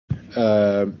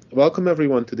Welcome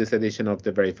everyone to this edition of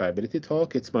the Verifiability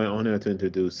Talk. It's my honor to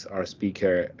introduce our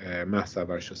speaker, Mahsa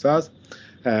Varshosaz.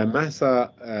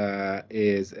 Mahsa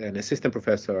is an assistant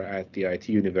professor at the IT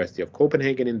University of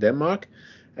Copenhagen in Denmark,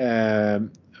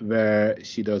 where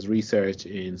she does research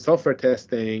in software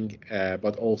testing,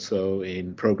 but also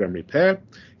in program repair.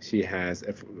 She has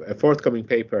a forthcoming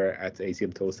paper at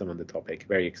ACM TOSAM on the topic,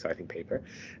 very exciting paper.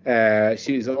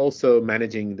 She is also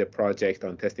managing the project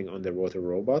on testing underwater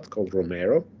robot called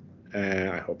Romero.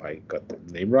 I hope I got the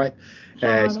name right.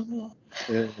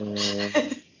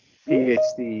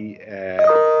 PhD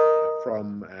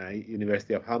from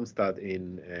University of Halmstad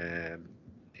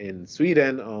in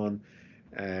Sweden on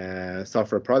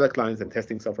software product lines and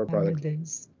testing software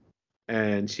products.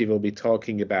 And she will be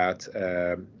talking about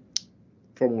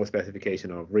formal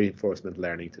specification of reinforcement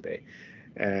learning today.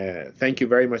 Thank you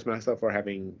very much, Mahsa, for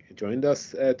having joined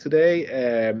us today.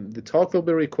 The talk will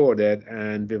be recorded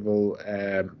and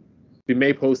we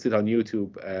may post it on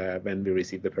YouTube when we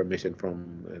receive the permission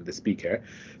from the speaker.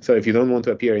 So if you don't want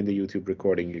to appear in the YouTube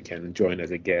recording, you can join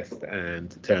as a guest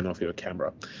and turn off your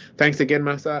camera. Thanks again,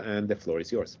 Mahsa, and the floor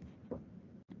is yours.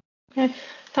 Okay.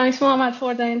 Thanks, Mohammed,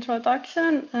 for the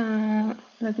introduction.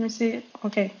 Let me see.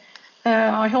 Okay.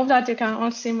 I hope that you can all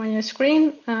see my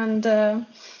screen. And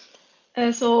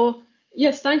so,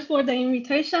 yes, thanks for the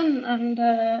invitation. And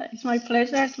it's my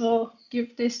pleasure to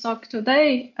give this talk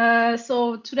today.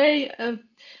 So today,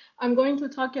 I'm going to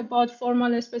talk about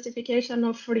formal specification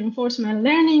of reinforcement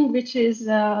learning, which is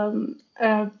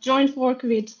a joint work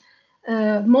with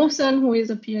Mohsen, who is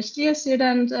a PhD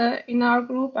student in our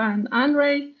group, and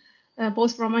Andre,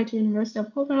 both from IT University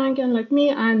of Copenhagen, like me,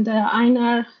 and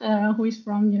Einar, who is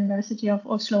from University of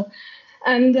Oslo.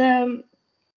 And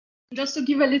just to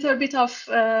give a little bit of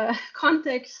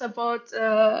context about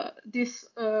this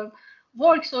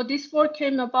work, so this work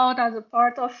came about as a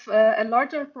part of a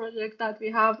larger project that we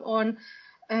have on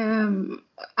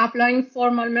applying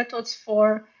formal methods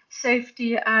for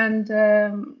safety and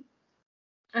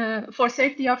for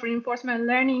safety of reinforcement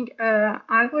learning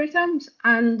algorithms.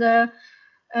 And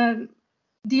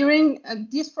during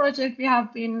this project, we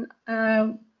have been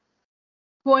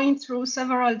going through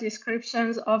several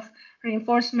descriptions of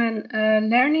reinforcement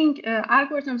learning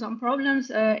algorithms and problems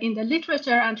in the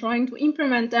literature and trying to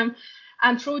implement them.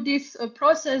 And through this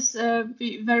process,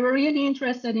 we were really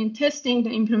interested in testing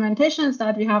the implementations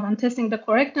that we have and testing the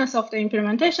correctness of the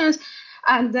implementations.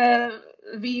 And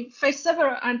we faced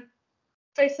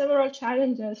several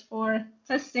challenges for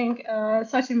testing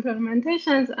such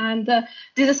implementations, and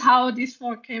this is how this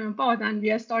work came about. And we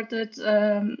have started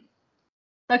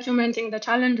documenting the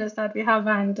challenges that we have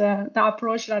and the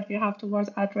approach that we have towards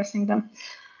addressing them.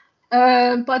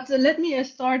 But let me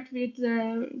start with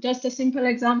just a simple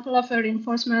example of a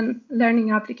reinforcement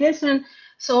learning application.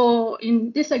 So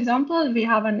in this example, we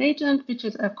have an agent, which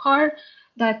is a car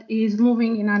that is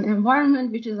moving in an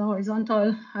environment which is a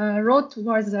horizontal road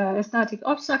towards a static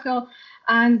obstacle.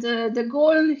 And the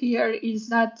goal here is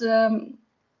that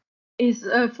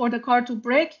for the car to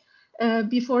brake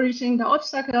before reaching the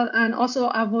obstacle and also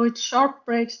avoid sharp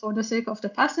brakes for the sake of the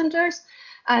passengers.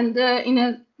 And in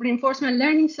a reinforcement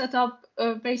learning setup,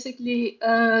 basically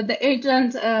the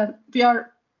agent,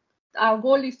 our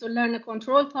goal is to learn a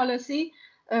control policy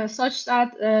such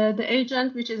that the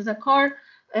agent, which is the car,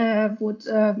 would,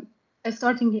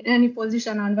 starting in any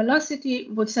position and velocity,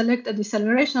 would select a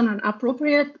deceleration and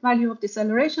appropriate value of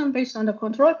deceleration based on the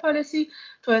control policy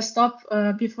to stop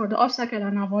before the obstacle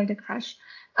and avoid a crash,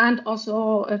 and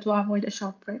also to avoid a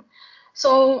sharp brake.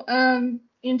 So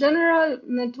in general,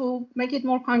 to make it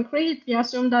more concrete, we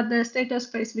assume that the status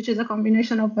space, which is a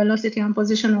combination of velocity and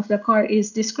position of the car,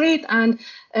 is discrete, and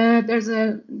there's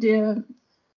the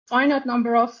finite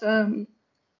number of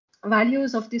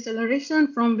values of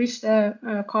deceleration from which the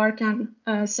car can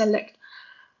select.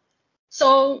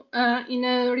 So in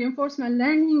a reinforcement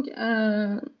learning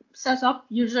setup,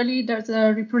 usually there's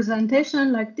a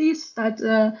representation like this, that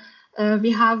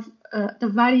we have the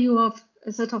value of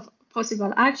a set of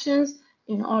possible actions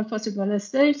in all possible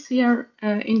states. Here,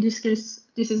 in this case,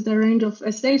 this is the range of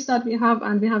states that we have,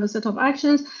 and we have a set of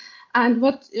actions. And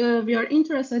what we are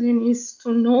interested in is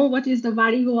to know what is the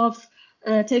value of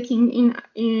taking in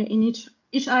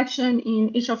each action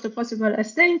in each of the possible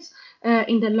states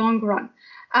in the long run.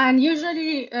 And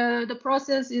usually the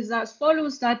process is as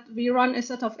follows, that we run a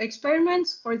set of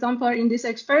experiments. For example, in this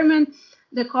experiment,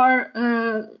 the car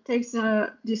takes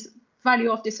this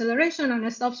value of deceleration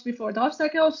and stops before the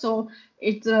obstacle. So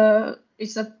it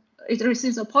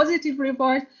receives a positive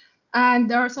reward. And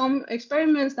there are some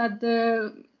experiments that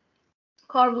the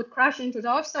car would crash into the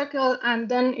obstacle, and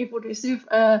then it would receive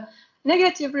a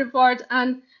negative reward,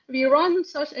 and we run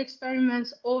such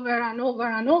experiments over and over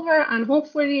and over, and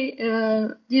hopefully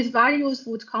these values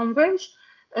would converge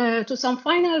to some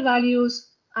final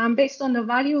values, and based on the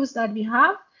values that we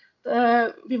have,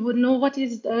 we would know what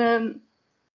is the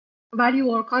value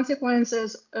or consequence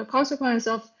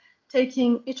of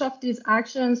taking each of these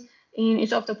actions in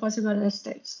each of the possible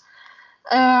states.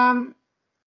 And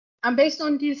based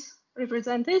on this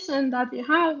representation that we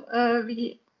have,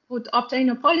 we would obtain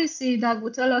a policy that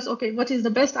would tell us, okay, what is the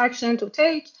best action to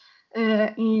take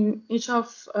in each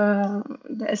of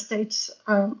the states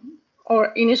or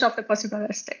in each of the possible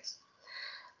states.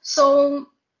 So,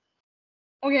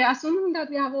 okay, assuming that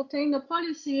we have obtained a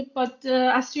policy, but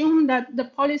assume that the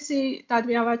policy that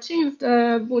we have achieved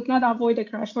would not avoid a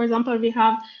crash. For example, we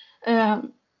have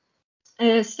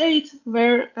a state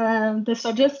where the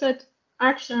suggested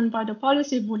action by the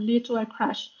policy would lead to a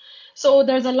crash. So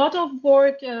there's a lot of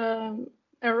work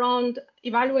around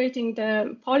evaluating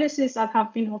the policies that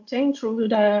have been obtained through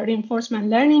the reinforcement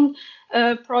learning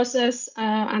process,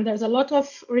 and there's a lot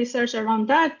of research around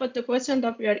that. But the question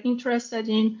that we are interested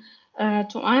in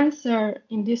to answer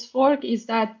in this work is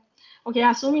that, okay,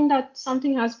 assuming that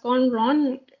something has gone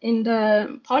wrong in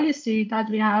the policy that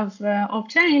we have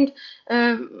obtained,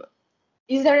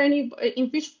 is there any, in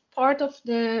which part of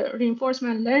the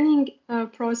reinforcement learning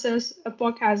process a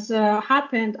bug has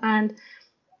happened, and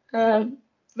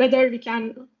whether we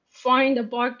can find a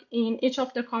bug in each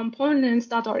of the components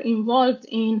that are involved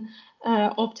in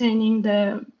obtaining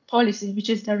the policy, which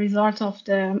is the result of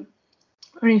the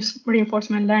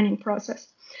reinforcement learning process.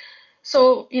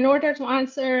 So in order to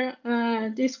answer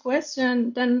this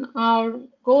question, then our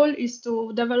goal is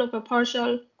to develop a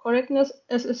partial correctness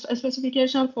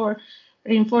specification for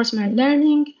reinforcement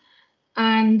learning.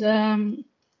 And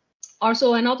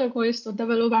also another goal is to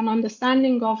develop an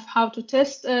understanding of how to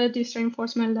test these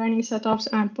reinforcement learning setups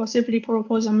and possibly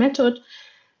propose a method,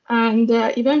 and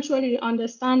eventually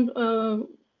understand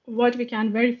what we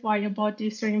can verify about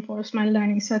these reinforcement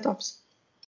learning setups.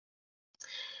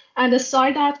 And the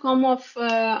side outcome of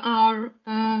our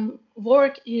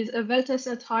work is a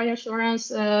well-tested high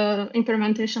assurance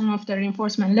implementation of the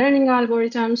reinforcement learning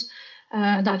algorithms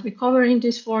that we cover in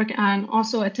this work, and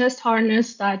also a test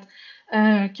harness that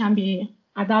can be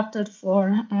adapted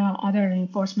for other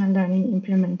reinforcement learning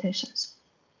implementations.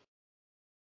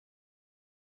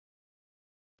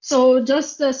 So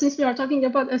just since we are talking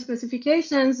about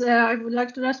specifications, I would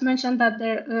like to just mention that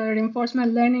the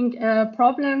reinforcement learning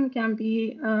problem can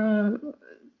be,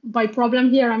 by problem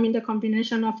here, I mean the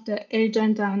combination of the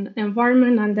agent and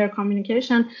environment and their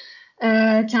communication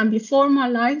can be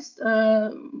formalized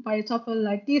by a tuple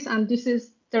like this. And this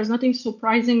is, there's nothing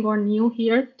surprising or new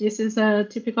here. This is a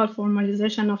typical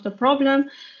formalization of the problem.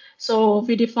 So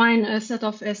we define a set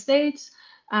of states,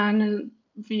 and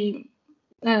we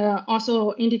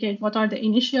also indicate what are the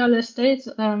initial states,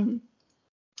 and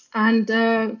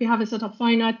we have a set of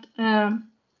finite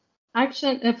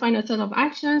set of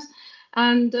actions.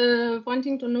 And one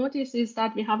thing to notice is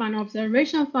that we have an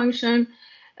observation function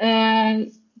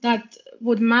that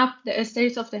would map the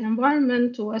states of the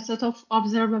environment to a set of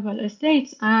observable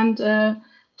states. And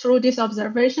through this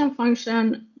observation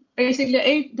function,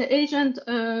 basically the agent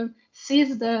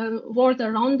sees the world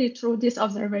around it through this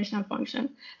observation function.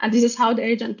 And this is how the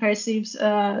agent perceives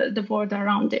the world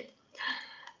around it.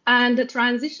 And the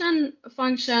transition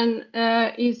function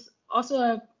is also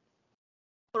a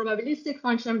probabilistic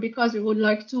function, because we would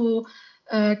like to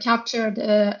capture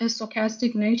the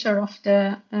stochastic nature of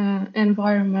the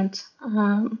environment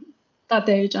that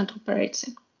the agent operates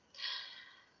in.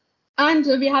 And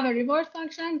we have a reward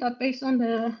function that, based on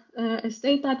the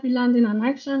state that we land in an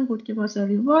action, would give us a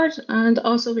reward. And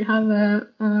also we have a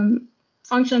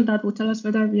function that would tell us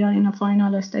whether we are in a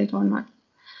final state or not.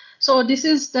 So this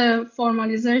is the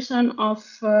formalization of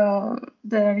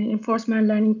the reinforcement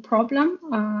learning problem.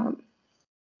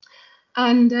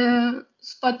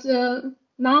 But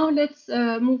now let's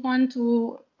move on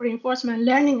to reinforcement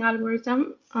learning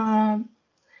algorithm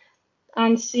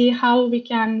and see how we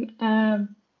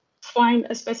can find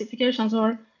specifications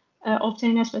or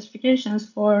obtain specifications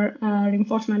for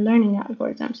reinforcement learning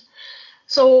algorithms.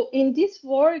 So in this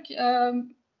work,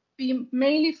 we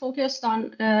mainly focused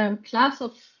on a class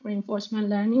of reinforcement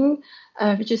learning,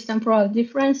 which is temporal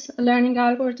difference learning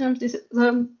algorithms. This is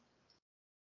a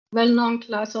well-known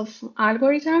class of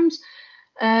algorithms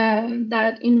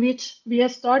that in which we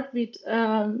start with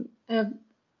an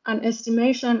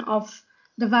estimation of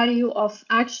the value of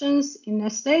actions in a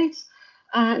state,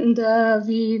 and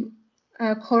we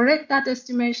correct that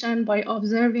estimation by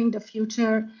observing the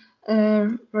future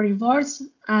rewards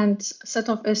and set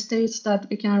of states that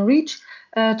we can reach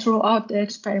throughout the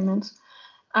experiment.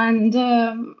 And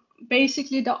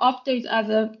basically the update as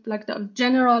the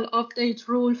general update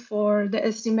rule for the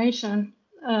estimation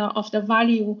of the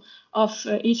value of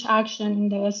each action in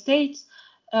the states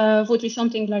would be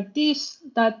something like this,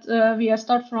 that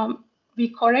we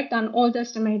correct an old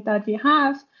estimate that we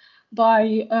have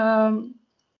by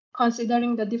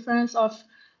considering the difference of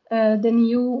the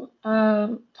new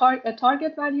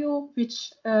target value,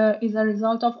 which is a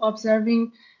result of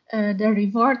observing the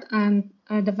reward and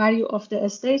the value of the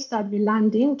states that we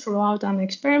land in throughout an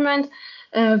experiment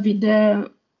with the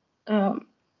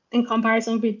in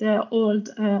comparison with the old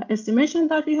estimation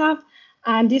that we have.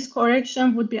 And this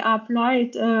correction would be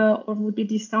applied or would be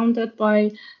discounted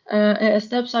by a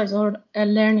step size or a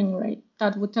learning rate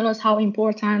that would tell us how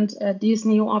important this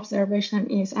new observation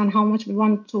is and how much we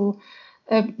want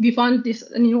this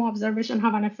new observation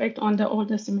have an effect on the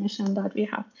old estimation that we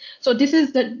have. So this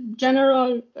is the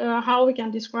general how we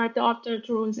can describe the update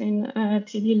rules in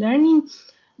TD learning.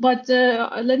 But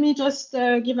let me just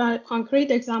give a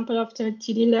concrete example of the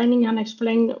TD learning and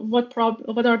explain what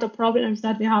are the problems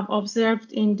that we have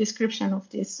observed in description of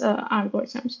these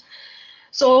algorithms.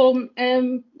 So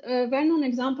a well-known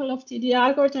example of TD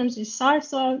algorithms is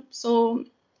SARSA. So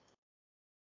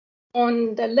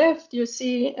on the left, you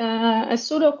see a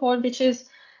pseudocode, which is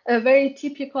a very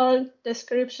typical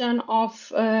description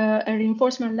of a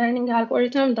reinforcement learning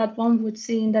algorithm that one would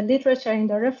see in the literature, in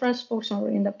the reference books, or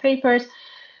in the papers.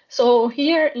 So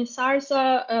here in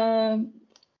SARSA,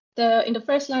 in the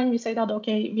first line, we say that,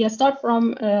 okay, we start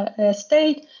from a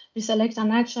state, we select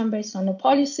an action based on a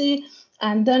policy,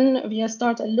 and then we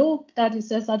start a loop that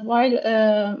says that while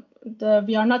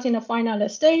we are not in a final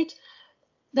state,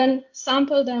 then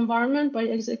sample the environment by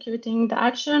executing the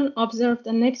action, observe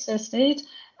the next state,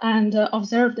 and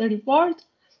observe the reward,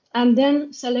 and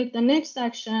then select the next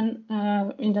action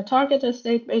in the target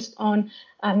state based on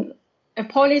a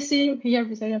policy. Here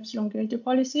we say epsilon gradient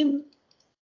policy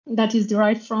that is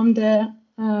derived from the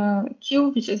Q,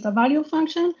 which is the value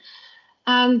function.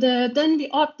 And then we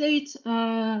update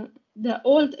the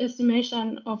old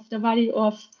estimation of the value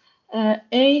of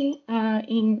A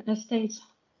in state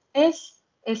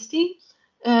ST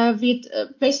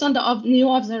based on the new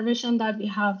observation that we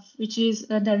have, which is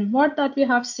the reward that we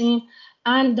have seen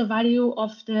and the value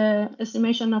of the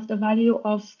estimation of the value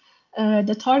of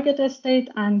the target state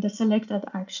and the selected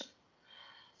action.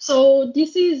 So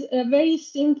this is a very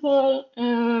simple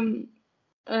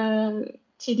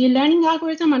TD learning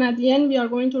algorithm, and at the end we are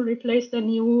going to replace the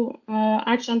new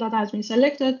action that has been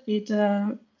selected with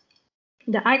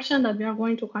the action that we are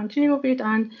going to continue with,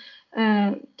 and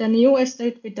the new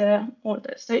state with the old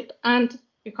state, and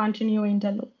we continue in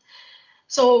the loop.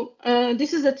 So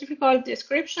this is a typical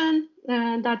description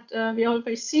that we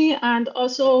always see, and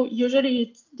also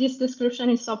usually this description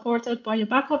is supported by a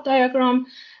backup diagram,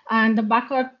 and the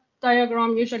backup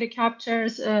diagram usually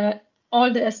captures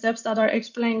all the steps that are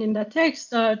explained in the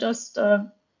text, just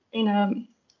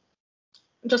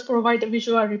provide a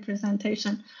visual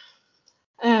representation.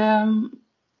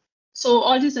 So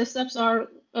all these steps are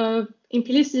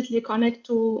implicitly connected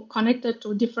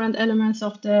to different elements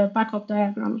of the backup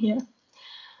diagram here.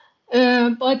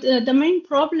 But the main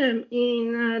problem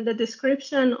in the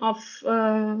description of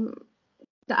the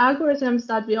algorithms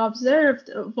that we observed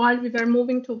while we were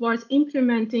moving towards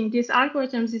implementing these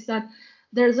algorithms is that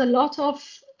there's a lot of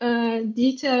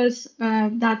details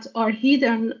that are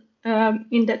hidden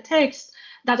in the text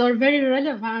that are very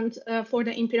relevant for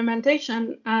the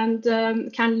implementation and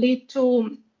can lead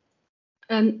to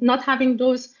not having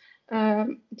those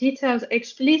details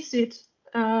explicit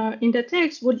in the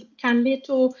text can lead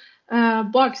to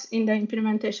bugs in the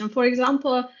implementation. For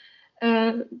example,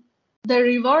 the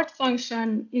reward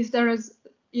function is a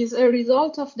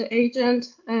result of the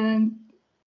agent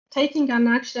taking an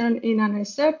action in a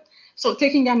step. So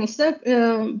taking a step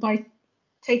by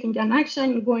taking an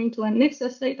action, going to a next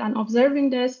state and observing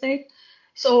the state.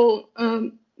 So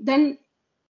then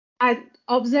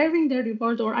observing the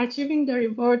reward or achieving the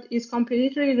reward is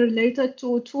completely related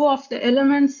to two of the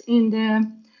elements in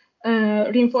the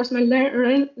reinforcement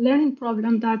learning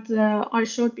problem that I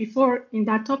showed before in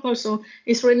that talk. Also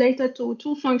is related to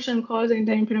two function calls in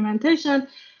the implementation.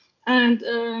 And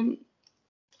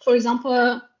for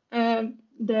example,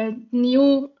 the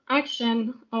new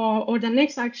action or the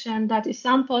next action that is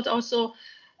sampled also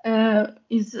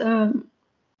is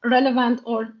relevant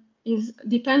or is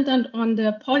dependent on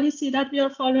the policy that we are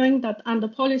following, and the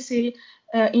policy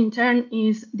in turn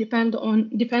is dependent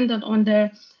on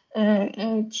the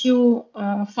Q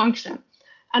function.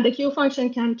 And the Q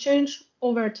function can change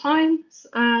over time,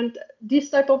 and this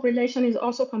type of relation is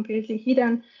also completely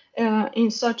hidden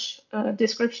in such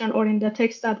description or in the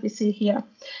text that we see here.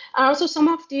 And also some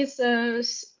of these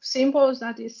symbols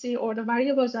that you see or the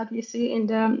variables that we see in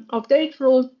the update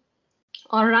rule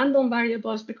are random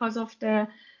variables because of the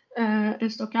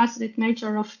stochastic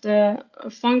nature of the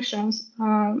functions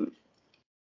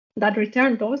that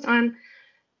return those. And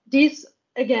these,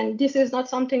 again, this is not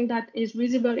something that is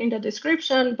visible in the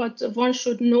description, but one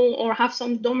should know or have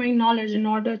some domain knowledge in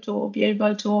order to be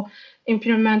able to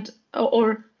implement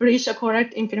or reach a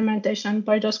correct implementation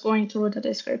by just going through the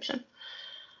description.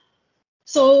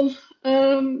 So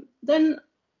then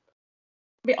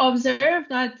we observe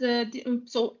that,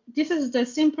 so this is the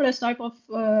simplest type of,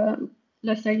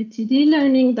 let's say, TD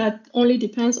learning that only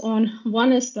depends on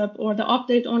one step, or the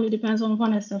update only depends on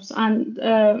one step. And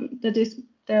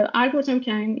the algorithm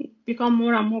can become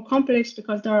more and more complex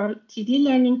because there are TD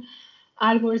learning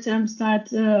algorithms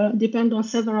that depend on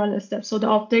several steps. So the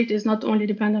update is not only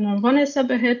dependent on one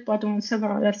step ahead, but on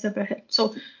several steps ahead.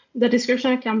 So the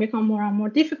description can become more and more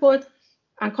difficult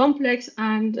and complex,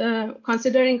 and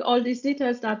considering all these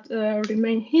details that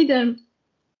remain hidden,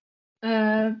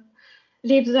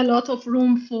 leaves a lot of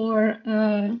room for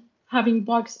having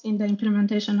bugs in the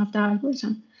implementation of the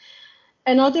algorithm.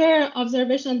 Another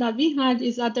observation that we had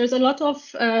is that there's a lot of,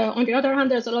 on the other hand,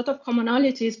 there's a lot of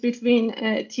commonalities between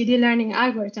TD learning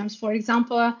algorithms. For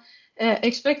example,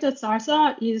 expected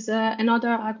SARSA is another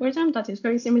algorithm that is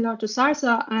very similar to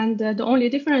SARSA, and the only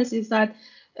difference is that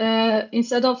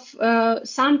instead of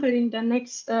sampling the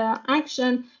next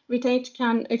action, we take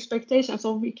an expectation.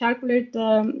 So we calculate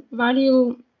the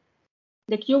value,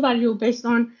 the Q value, based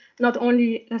on not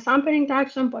only sampling the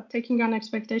action, but taking an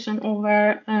expectation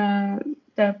over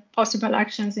the possible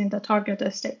actions in the target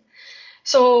state.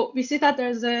 So we see that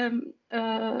there's a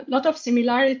lot of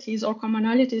similarities or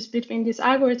commonalities between this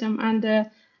algorithm, and the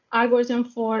algorithm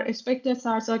for expected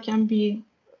SARSA can be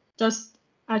just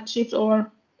achieved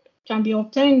or can be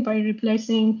obtained by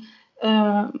replacing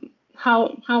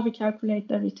how we calculate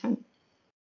the return.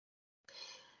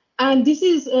 And this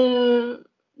is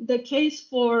the case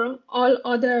for all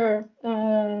other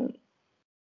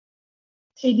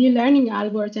TD learning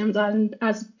algorithms, and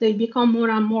as they become more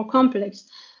and more complex.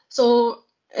 So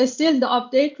still the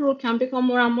update rule can become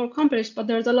more and more complex, but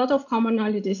there's a lot of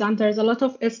commonalities, and there's a lot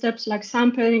of steps like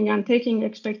sampling and taking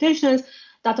expectations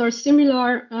that are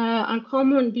similar and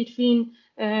common between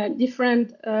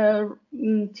different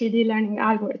TD learning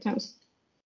algorithms.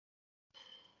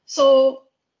 So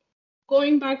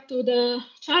going back to the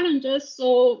challenges,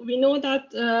 so we know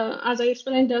that, as I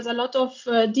explained, there's a lot of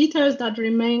details that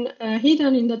remain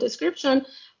hidden in the description,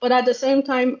 but at the same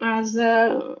time, as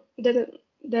the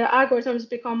algorithms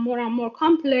become more and more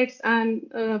complex, and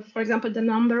for example, the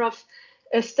number of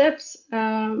steps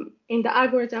in the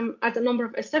algorithm, as the number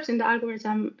of steps in the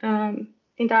algorithm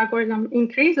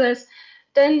increases,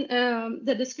 then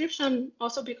the description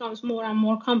also becomes more and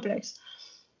more complex.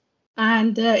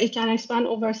 And it can expand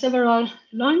over several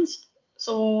lines.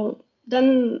 So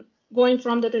then going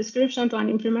from the description to an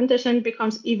implementation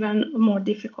becomes even more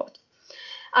difficult.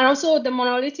 And also the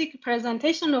monolithic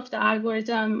presentation of the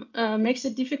algorithm makes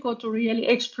it difficult to really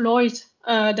exploit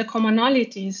the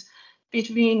commonalities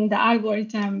between the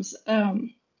algorithms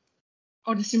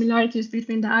or the similarities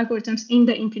between the algorithms in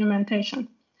the implementation.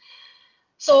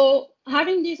 So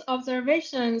having these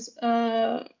observations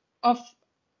of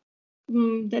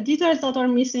the details that are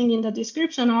missing in the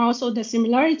description are also the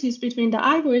similarities between the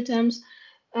algorithms,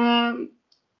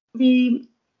 we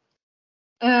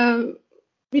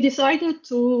decided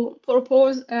to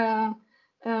propose a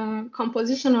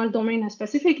compositional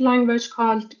domain-specific language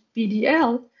called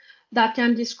BDL that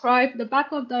can describe the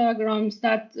backup diagrams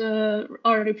that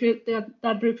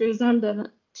that represent the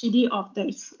TD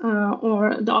updates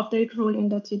or the update rule in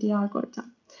the TD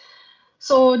algorithm.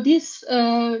 So this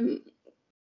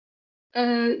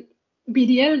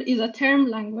BDL is a term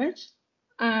language,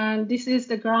 and this is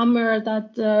the grammar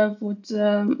that would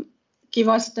give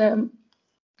us the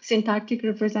syntactic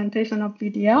representation of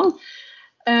BDL.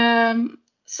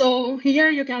 So here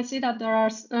you can see that there are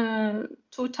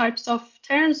two types of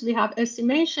terms. We have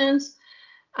estimations,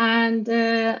 and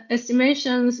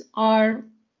estimations are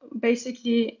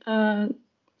basically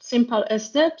simple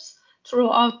steps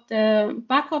throughout the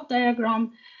backup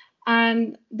diagram.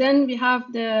 And then we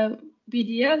have the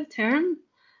BDL term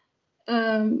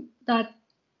that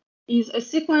is a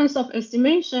sequence of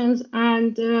estimations,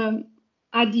 and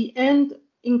at the end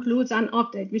includes an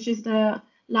update, which is the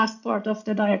last part of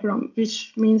the diagram,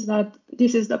 which means that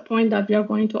this is the point that we are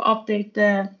going to update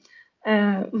the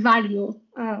value,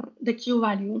 the Q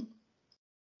value.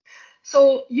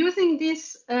 So using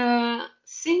this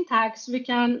syntax, we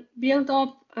can build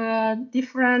up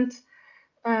different,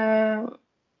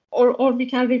 or we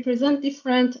can represent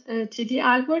different TD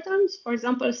algorithms. For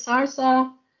example,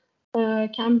 SARSA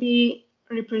can be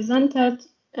represented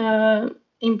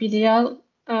in BDL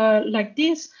like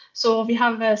this. So we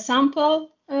have a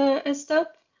sample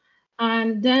step,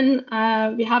 and then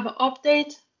we have an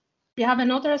update. We have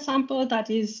another sample that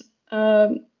is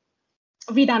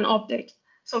with an update.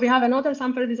 So we have another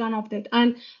sample with an update,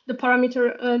 and the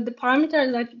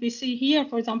parameter that we see here,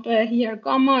 for example, here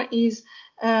gamma is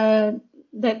the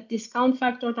discount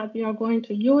factor that we are going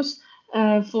to use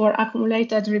for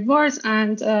accumulated rewards,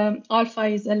 and alpha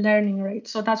is the learning rate.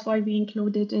 So that's why we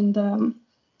include it in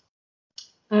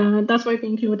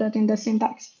the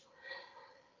syntax.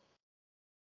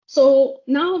 So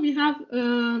now we have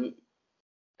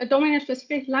a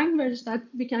domain-specific language that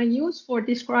we can use for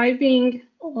describing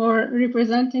or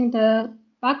representing the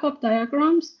backup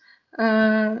diagrams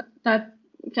that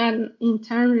can in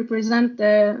turn represent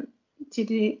the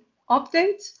TD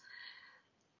updates.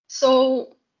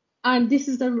 So, and this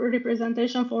is the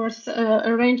representation for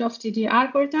a range of TD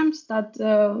algorithms that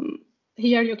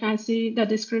here you can see the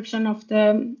description of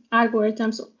the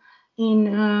algorithms in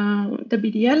the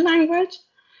BDL language.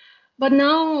 But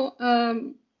now,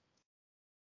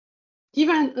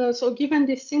 given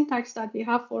this syntax that we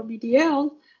have for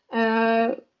BDL,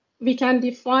 we can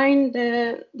define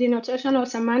the notational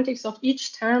semantics of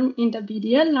each term in the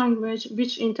BDL language,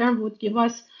 which in turn would give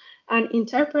us an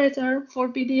interpreter for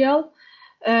BDL,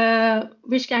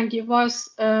 which can give us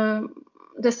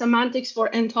the semantics for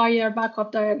entire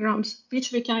backup diagrams,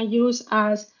 which we can use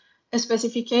as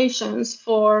specifications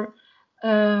for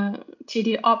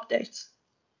TD updates.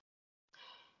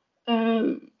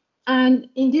 And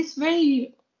in this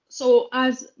way, so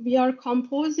as we are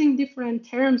composing different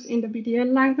terms in the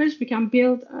BDL language, we can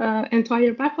build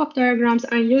entire backup diagrams,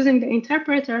 and using the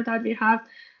interpreter that we have,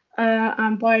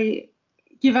 and by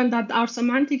given that our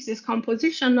semantics is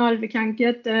compositional, we can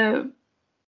get the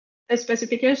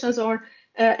specifications or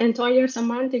entire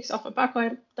semantics of a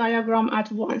backup diagram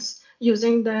at once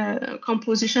using the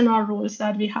compositional rules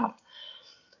that we have.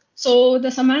 So the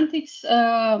semantics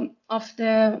of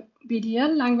the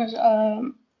BDL language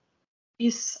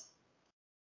is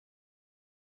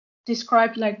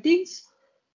described like this.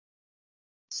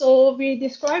 So we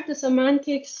describe the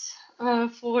semantics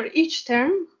for each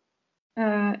term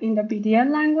in the BDL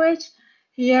language.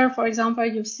 Here, for example,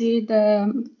 you see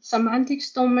the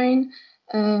semantics domain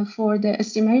for the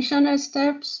estimation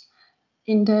steps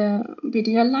in the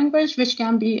BDL language, which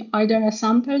can be either a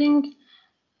sampling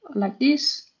like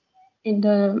this in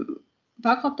the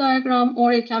backup diagram,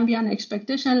 or it can be an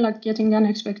expectation, like getting an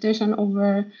expectation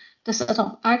over the set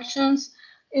of actions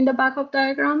in the backup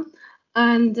diagram.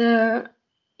 And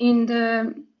in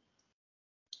the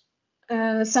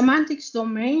semantics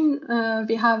domain,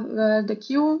 we have the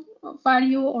Q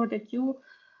value or the Q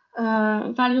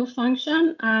value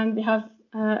function, and we have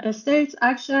a state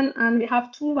action, and we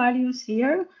have two values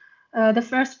here. The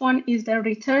first one is the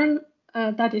return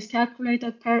that is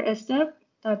calculated per step.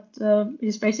 That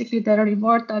is basically the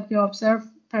reward that we observe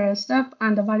per step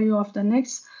and the value of the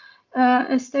next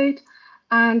state.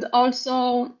 And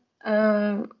also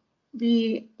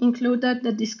we included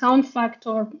the discount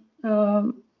factor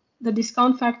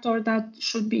that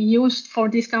should be used for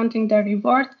discounting the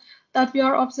reward that we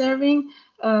are observing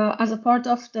as a part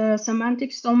of the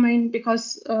semantics domain,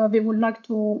 because we would like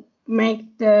to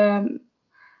make the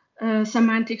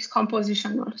semantics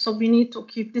compositional. So we need to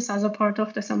keep this as a part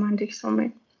of the semantics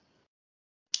domain.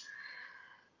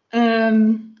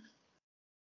 And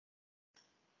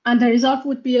the result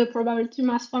would be a probability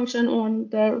mass function on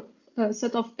the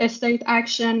set of state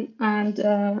action and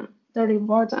the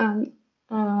reward and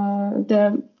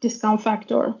the discount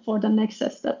factor for the next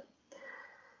step.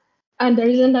 And the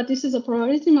reason that this is a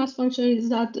probability mass function is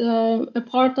that a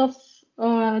part of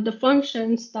the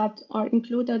functions that are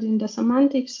included in the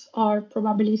semantics are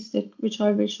probabilistic, which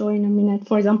I will show in a minute.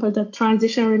 For example, the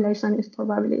transition relation is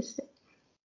probabilistic.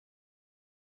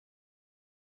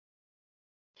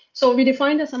 So we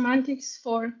define the semantics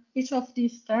for each of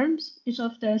these terms, each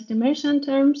of the estimation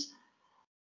terms.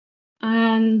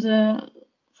 And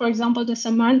for example, the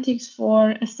semantics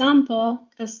for a sample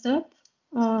step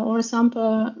or a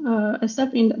sample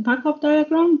step in the backup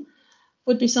diagram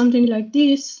would be something like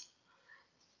this.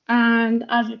 And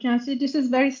as you can see, this is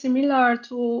very similar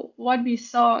to what we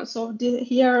saw. So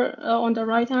here on the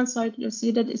right-hand side, you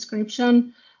see the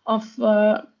description of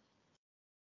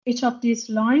each of these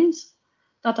lines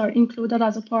that are included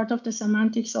as a part of the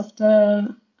semantics of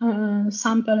the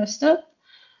sample step.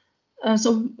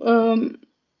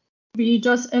 We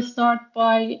just start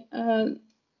by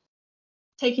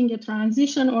taking a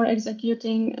transition or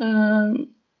executing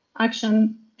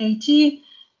action AT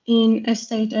in a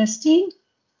state ST,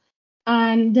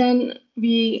 and then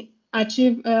we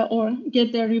achieve or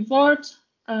get the reward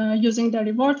using the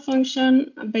reward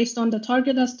function based on the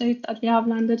target state that we have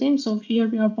landed in. So here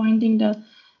we are binding the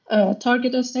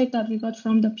target state that we got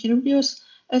from the previous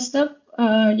step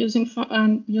using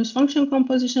use function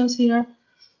compositions here.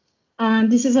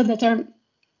 And this is a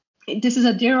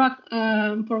Dirac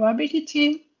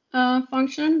probability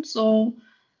function. So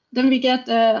then we get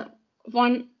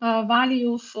one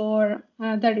value for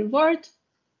the reward,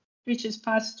 which is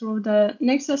passed through the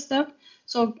next step.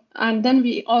 So, and then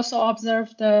we also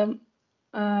observe the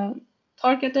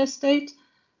target state.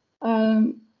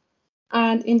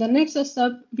 And in the next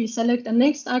step, we select the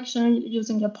next action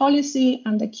using a policy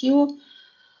and the Q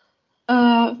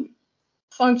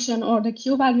function or the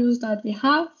Q values that we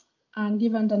have, and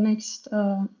given the next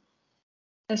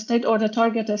state or the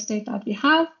target state that we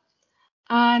have.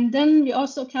 And then we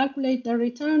also calculate the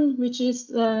return, which is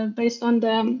based on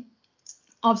the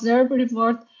observed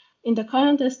reward in the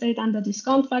current state and the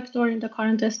discount factor in the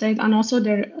current state, and also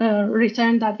the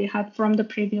return that we had from the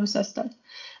previous step.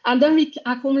 And then we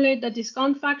accumulate the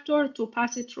discount factor to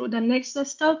pass it through the next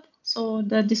step. So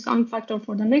the discount factor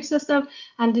for the next step,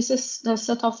 and this is the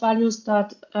set of values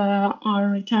that are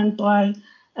returned by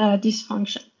this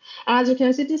function. As you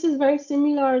can see, this is very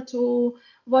similar to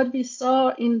what we saw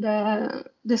in the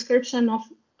description of,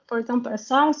 for example,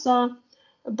 salsa.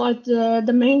 But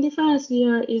the main difference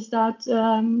here is that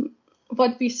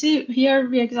what we see here,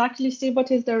 we exactly see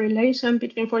what is the relation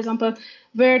between, for example,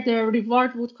 where the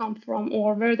reward would come from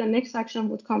or where the next action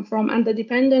would come from, and the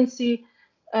dependency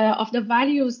of the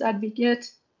values that we get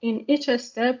in each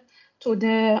step to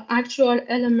the actual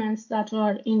elements that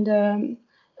are in the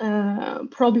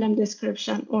problem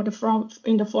description or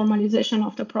in the formalization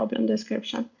of the problem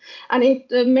description. And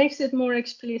it makes it more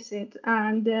explicit,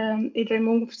 and it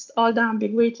removes all the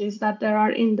ambiguities that there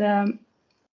are in the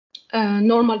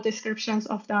normal descriptions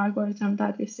of the algorithm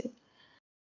that we see.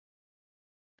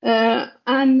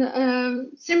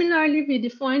 Similarly, we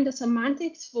define the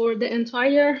semantics for the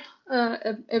entire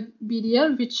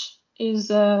BDL, which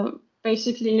is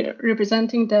basically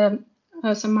representing the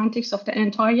semantics of the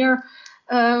entire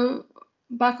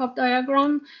backup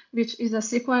diagram, which is a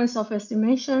sequence of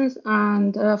estimations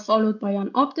and followed by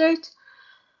an update.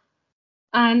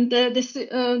 And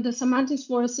the semantics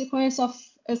for a sequence of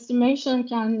estimation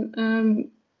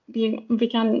can we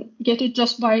can get it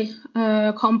just by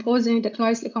composing the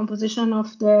Kleisli composition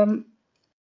of the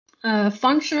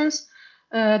functions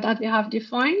that we have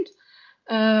defined,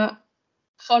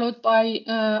 followed by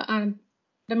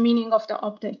the meaning of the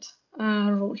update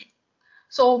rule.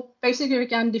 So basically, we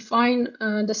can define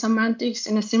the semantics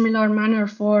in a similar manner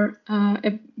for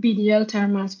a BDL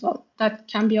term as well. That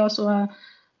can be also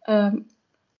a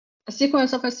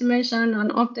sequence of estimation,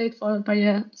 an update followed by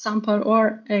a sample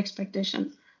or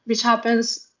expectation, which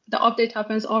happens, the update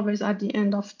happens always at the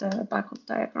end of the backup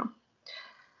diagram.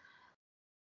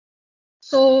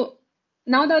 So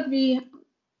now that we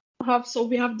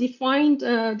have defined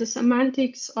the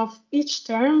semantics of each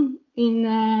term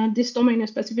in this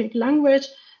domain-specific language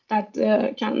that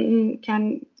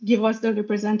can give us the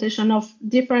representation of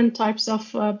different types of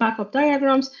backup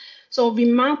diagrams. So we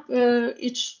map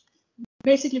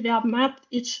basically we have mapped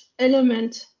each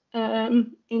element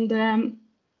in the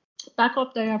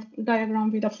backup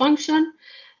diagram with a function,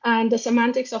 and the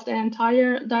semantics of the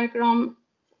entire diagram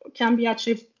can be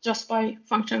achieved just by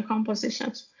function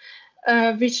compositions.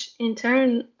 Which in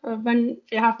turn, when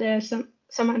we have the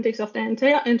semantics of the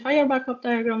entire backup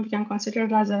diagram, we can consider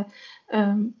it as a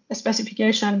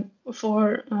specification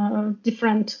for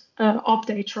different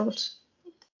update rules.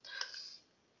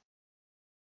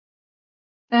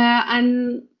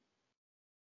 And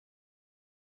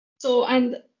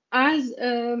as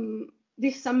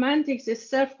this semantics is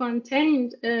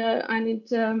self-contained and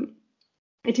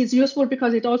it is useful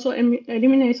because it also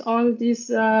eliminates all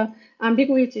these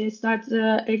ambiguities that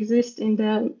exist in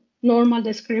the normal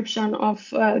description of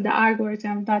the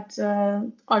algorithm that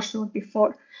I showed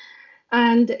before.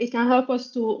 And it can help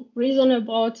us to reason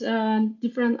about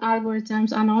different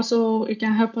algorithms, and also it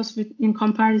can help us in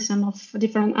comparison of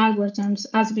different algorithms,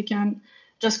 as we can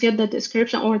just get the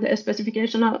description or the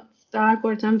specification of the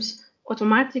algorithms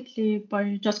automatically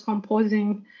by just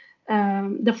composing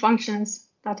the functions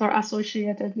that are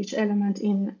associated with each element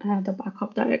in the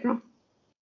backup diagram.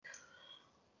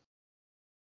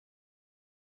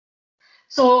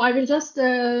 So I will just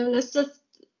let's just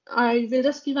I will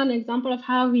just give an example of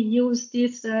how we use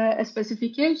these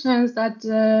specifications that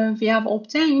we have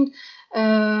obtained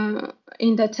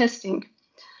in the testing.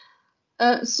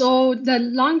 So the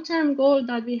long-term goal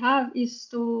that we have is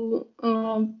to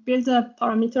build a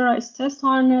parameterized test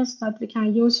harness that we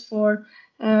can use for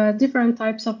different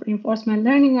types of reinforcement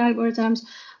learning algorithms.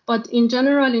 But in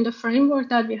general, in the framework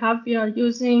that we have, we are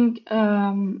using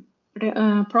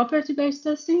property-based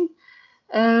testing.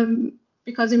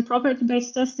 Because in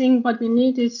property-based testing, what we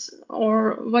need is,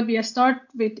 or what we start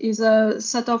with, is a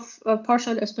set of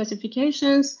partial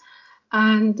specifications,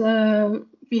 and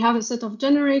we have a set of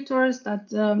generators that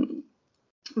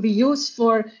we use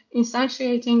for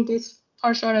instantiating these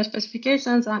partial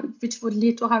specifications, and which would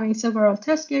lead to having several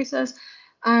test cases,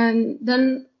 and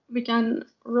then we can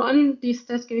run these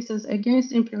test cases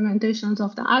against implementations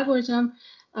of the algorithm,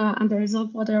 and the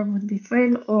result whether would be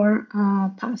fail or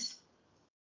pass.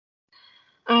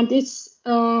 And this,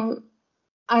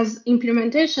 as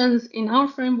implementations in our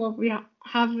framework, we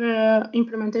have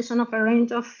implementation of a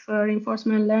range of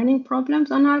reinforcement learning problems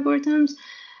and algorithms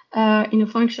in a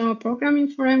functional programming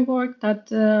framework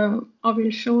that I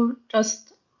will show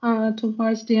just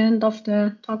towards the end of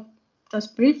the talk,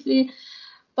 just briefly.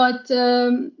 But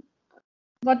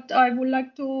what I would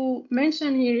like to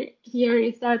mention here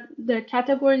is that the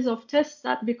categories of tests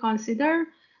that we consider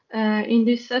in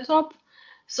this setup.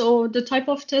 So the type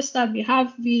of tests that we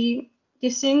have, we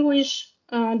distinguish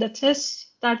the tests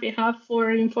that we have for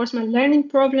reinforcement learning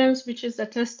problems, which is the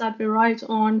test that we write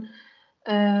on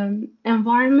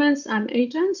environments and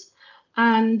agents,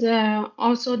 and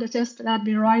also the test that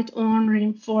we write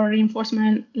on for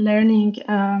reinforcement learning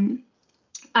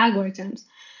algorithms.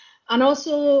 And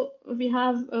also we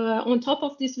have, on top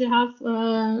of this, we have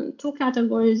two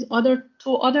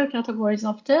other categories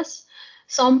of tests.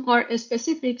 Some are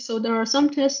specific, so there are some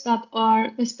tests that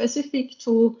are specific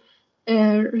to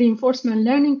a reinforcement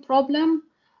learning problem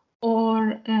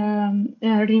or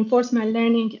reinforcement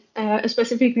learning, a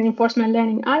specific reinforcement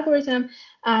learning algorithm.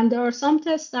 And there are some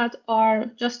tests that are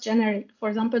just generic. For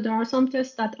example, there are some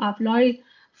tests that apply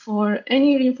for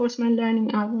any reinforcement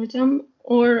learning algorithm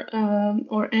or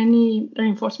any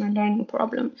reinforcement learning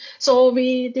problem. So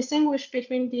we distinguish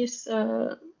between these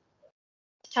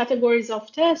categories of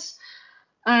tests.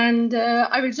 And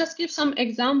I will just give some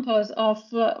examples of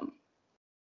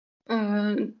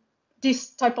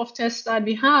this type of tests that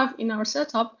we have in our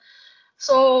setup.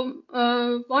 So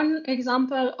one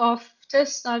example of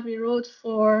tests that we wrote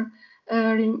for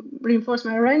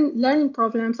reinforcement learning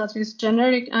problems that is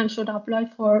generic and should apply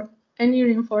for any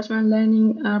reinforcement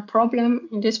learning problem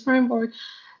in this framework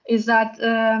is that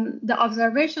the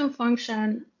observation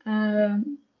function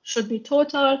should be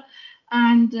total,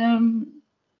 and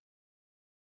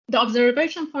the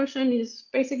observation function is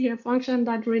basically a function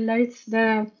that relates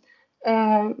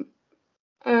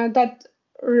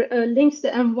links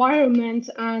the environment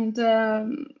and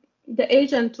the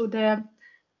agent to the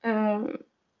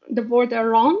world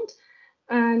around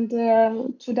and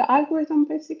to the algorithm,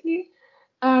 basically.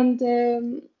 And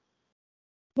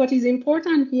what is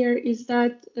important here is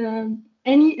that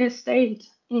any state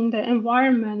in the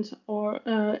environment or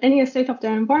any state of the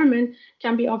environment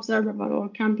can be observable or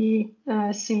can be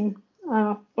seen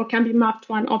or can be mapped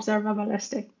to an observable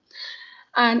state.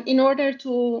 And in order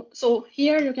to, so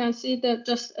here you can see that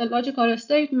just a logical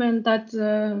statement that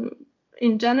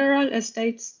in general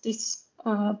states this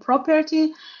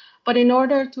property, but in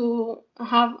order to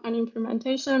have an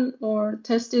implementation or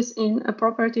test this in a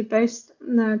property-based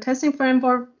testing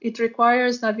framework, it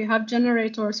requires that we have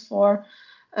generators for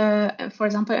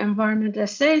example, environmental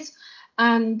states.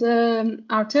 And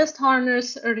our test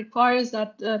harness requires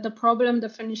that the problem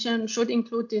definition should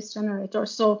include this generator.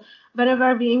 So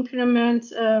wherever we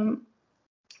implement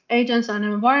agents and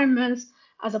environments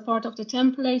as a part of the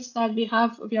templates that we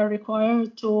have, we are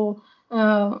required to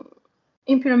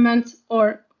implement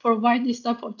or provide this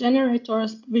type of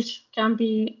generators, which can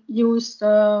be used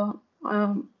by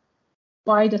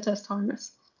the test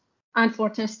harness and for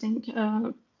testing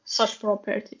such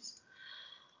properties.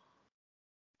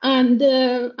 And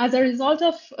as a result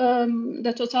of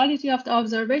the totality of the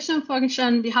observation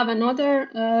function, we have another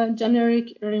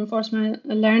generic reinforcement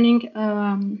learning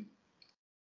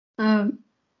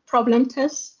problem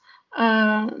test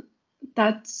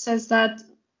that says that,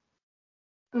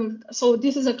 so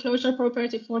this is a closure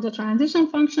property for the transition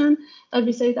function that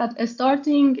we say that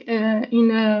starting in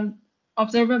an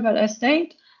observable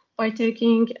state by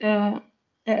taking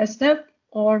a step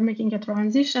or making a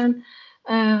transition,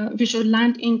 we should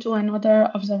land into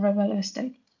another observable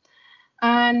state.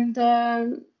 And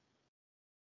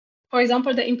for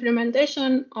example, the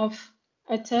implementation of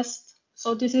a test,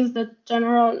 So this is the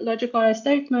general logical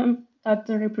statement that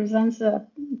represents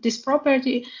this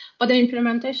property, but the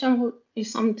implementation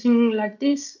is something like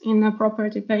this in a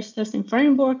property-based testing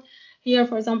framework. Here,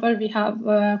 for example, we have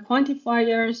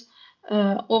quantifiers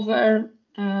over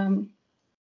the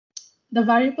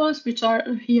variables, which are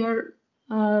here.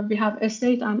 We have a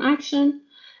state and action,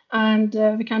 and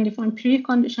we can define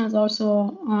preconditions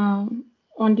also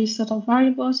on this set of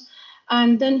variables.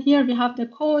 And then here we have the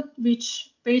code, which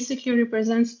basically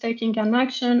represents taking an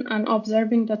action and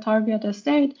observing the target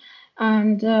state.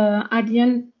 And at the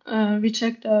end, we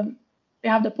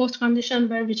have the post condition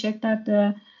where we check that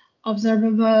the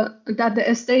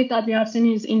state that we have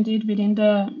seen is indeed within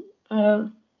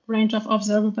the range of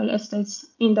observable states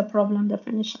in the problem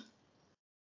definition.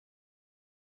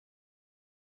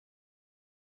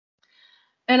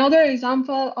 Another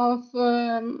example of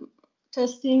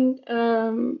testing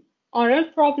RL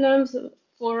problems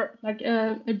for like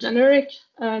a generic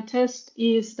test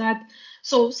is that,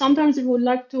 so sometimes we would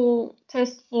like to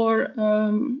test for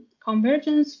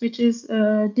convergence, which is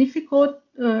difficult.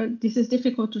 This is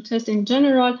difficult to test in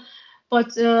general,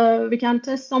 but we can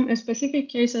test some specific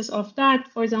cases of that.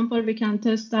 For example, we can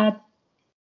test that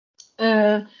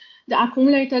the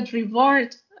accumulated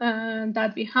reward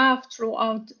that we have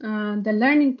throughout the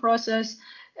learning process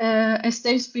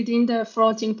stays within the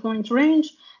floating point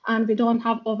range, and we don't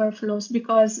have overflows,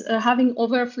 because having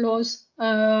overflows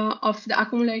of the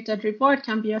accumulated reward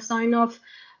can be a sign of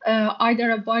either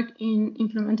a bug in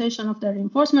implementation of the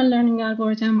reinforcement learning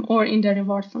algorithm or in the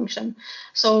reward function.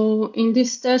 So in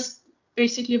this test,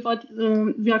 basically what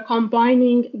we are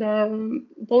combining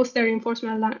both the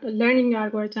reinforcement learning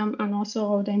algorithm and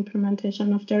also the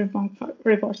implementation of the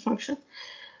reward function.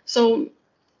 So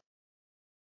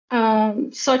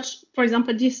for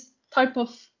example, this type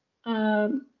of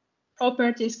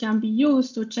properties can be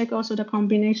used to check also the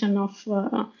combination of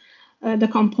the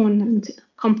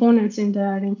components in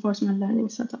the reinforcement learning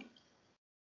setup.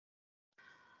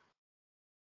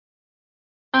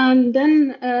 And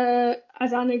then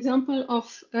as an example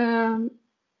of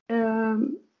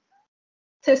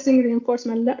testing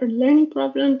reinforcement learning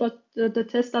problem, but the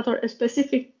tests that are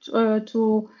specific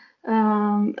to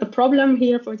a problem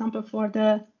here, for example, for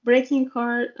the braking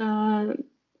car,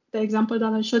 the example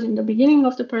that I showed in the beginning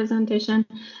of the presentation.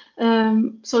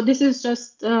 So this is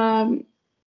just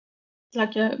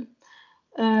like a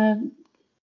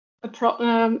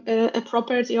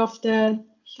property of the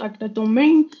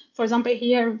domain. For example,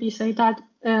 here we say that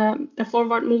a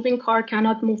forward-moving car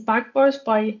cannot move backwards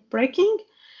by braking,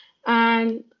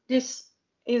 and this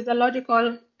is the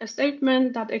logical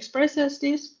statement that expresses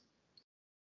this.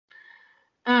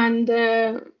 And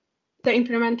the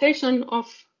implementation of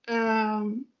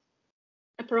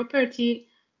a property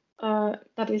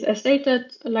that is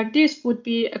stated like this would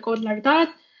be a code like that.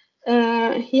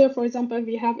 Here, for example,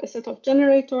 we have a set of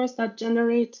generators that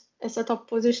generate a set of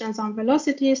positions and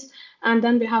velocities, and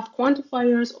then we have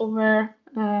quantifiers over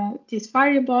these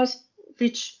variables,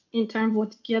 which in turn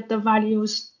would get the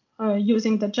values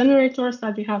using the generators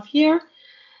that we have here.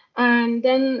 And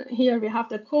then here we have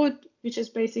the code, which is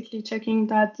basically checking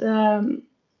that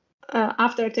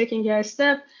after taking a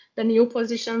step, the new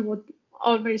position would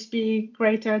always be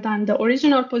greater than the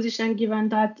original position, given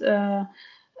that the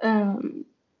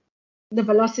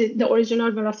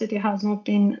original velocity has not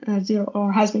been 0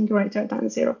 or has been greater than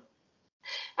 0.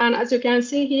 And as you can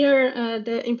see here,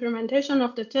 the implementation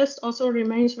of the test also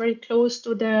remains very close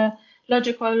to the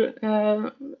logical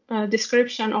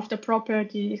description of the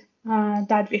property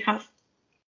that we have.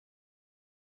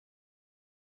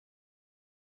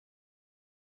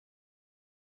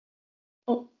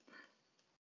 Oh.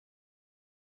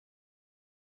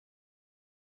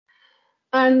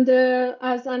 And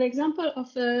as an example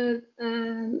of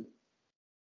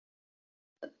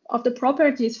the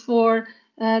properties for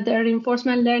the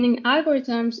reinforcement learning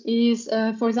algorithms is,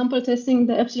 for example, testing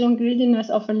the epsilon greediness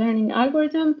of a learning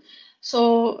algorithm.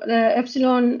 So the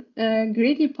epsilon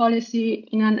greedy policy,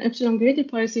 in an epsilon greedy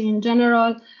policy in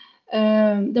general,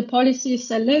 the policy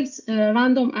selects a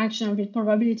random action with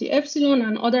probability epsilon,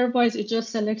 and otherwise it just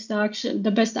selects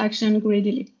the best action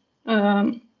greedily.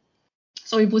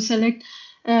 So it would select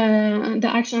the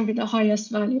action with the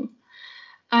highest value.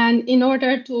 And in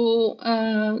order to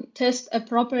test a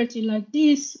property like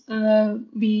this,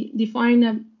 we define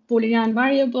a Boolean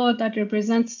variable that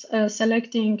represents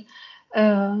selecting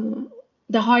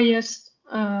the highest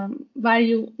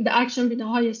value, the action with the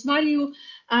highest value,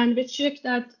 and we check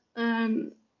that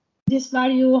this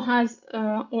value has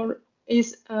or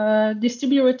is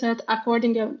distributed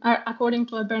according to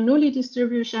a Bernoulli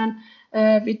distribution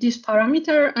with this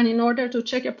parameter. And in order to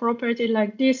check a property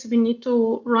like this, we need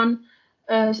to run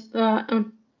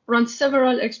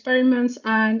several experiments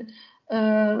and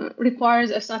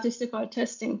requires a statistical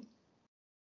testing,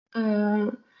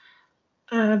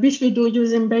 which we do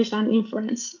using Bayesian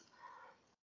inference.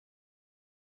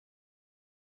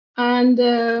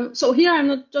 And so here I'm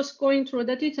not just going through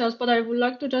the details, but I would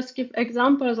like to just give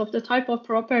examples of the type of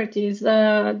properties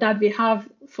that we have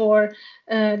for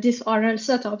these RL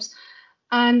setups.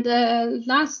 And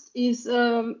last is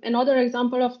another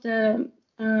example of the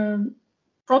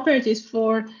properties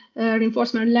for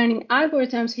reinforcement learning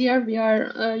algorithms. Here we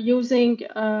are using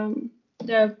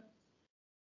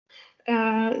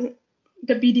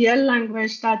the BDL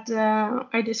language that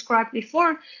I described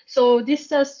before. So this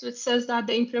test says that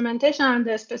the implementation and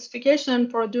the specification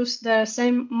produce the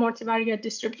same multivariate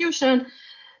distribution,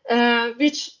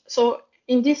 so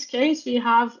in this case, we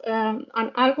have an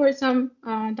algorithm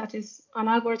that is an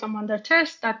algorithm under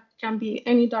test that can be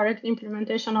any direct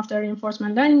implementation of the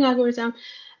reinforcement learning algorithm.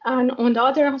 And on the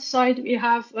other side, we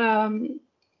have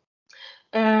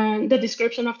the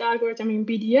description of the algorithm in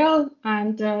BDL,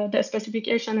 and the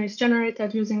specification is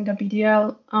generated using the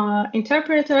BDL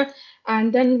interpreter.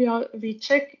 And then we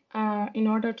check in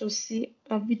order to see,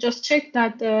 we just check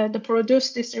that the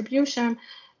produced distribution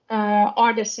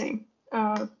are the same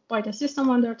by the system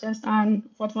under test and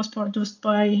what was produced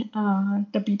by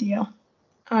the BDL,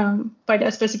 by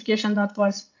the specification that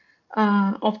was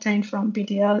obtained from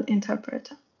BDL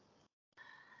interpreter.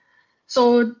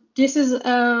 So this is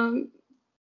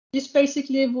this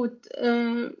basically would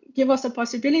give us a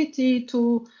possibility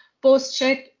to both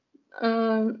check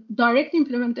direct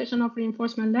implementation of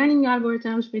reinforcement learning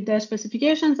algorithms with the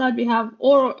specifications that we have,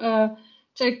 or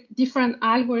check different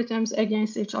algorithms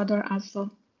against each other as well.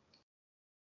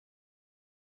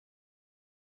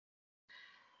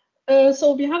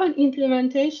 So we have an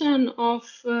implementation of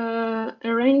a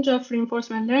range of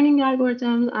reinforcement learning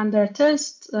algorithms and their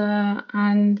tests,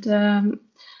 and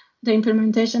the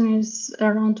implementation is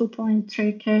around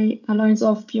 2.3K lines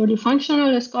of purely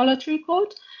functional Scala tree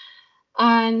code.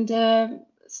 And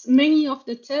many of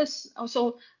the tests,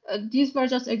 also these were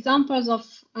just examples of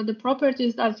the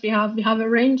properties that we have. We have a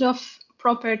range of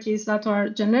properties that are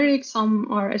generic, some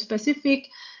are specific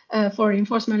for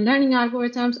reinforcement learning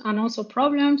algorithms, and also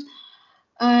problems.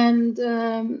 And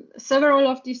several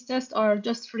of these tests are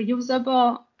just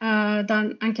reusable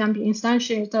and can be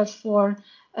instantiated for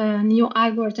new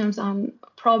algorithms and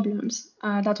problems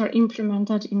that are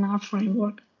implemented in our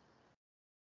framework.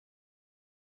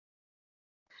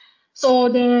 So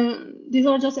these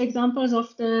are just examples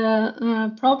of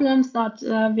the problems that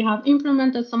we have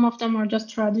implemented. Some of them are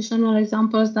just traditional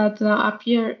examples that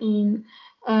appear in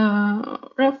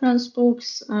reference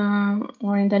books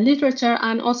or in the literature.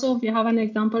 And also we have an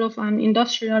example of an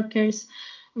industrial case,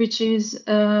 which is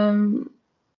a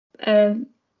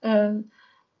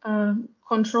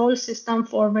control system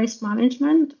for waste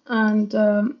management and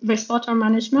wastewater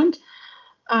management.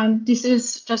 And this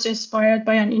is just inspired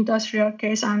by an industrial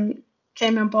case and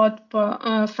came about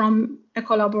from a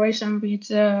collaboration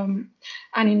with an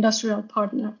industrial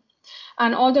partner.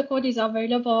 And all the code is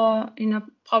available in a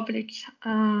public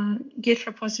Git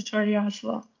repository as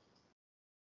well.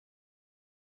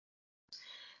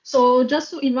 So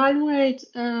just to evaluate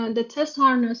the test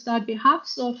harness that we have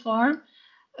so far,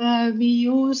 we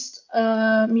used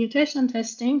mutation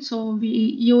testing. So we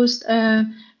used a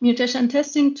mutation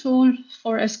testing tool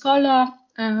for Scala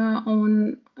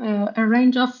on a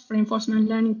range of reinforcement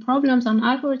learning problems and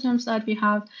algorithms that we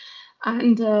have,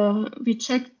 and we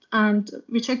checked a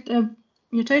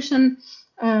mutation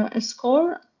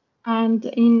score, and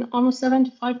in almost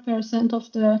 75% of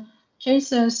the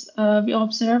cases, we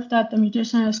observed that the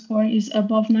mutation score is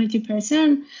above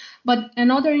 90%. But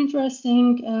another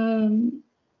interesting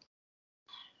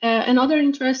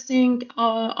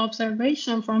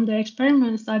observation from the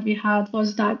experiments that we had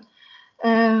was that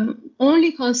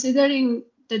only considering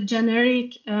the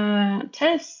generic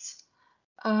tests,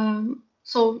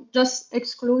 so just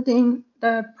excluding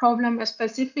the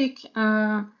problem-specific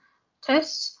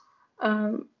tests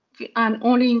and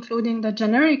only including the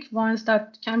generic ones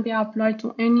that can be applied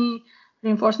to any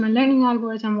reinforcement learning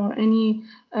algorithm or any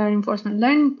reinforcement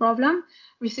learning problem,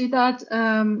 we see that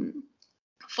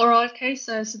for all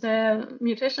cases, the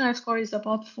mutation score is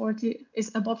about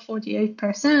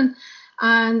 48%,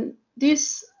 and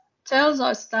this tells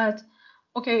us that,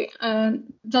 okay,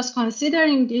 just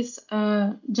considering this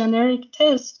generic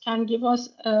test can give us,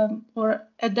 or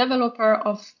a developer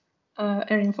of a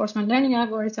reinforcement learning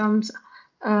algorithms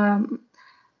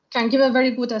can give a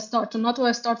very good start, not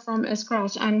to start from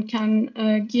scratch, and can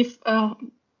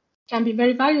be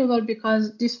very valuable,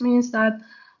 because this means that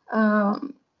a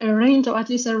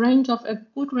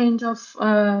good range of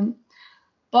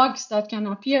bugs that can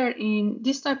appear in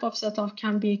this type of setup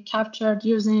can be captured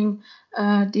using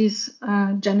these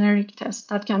generic tests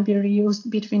that can be reused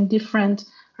between different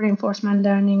reinforcement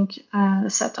learning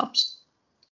setups.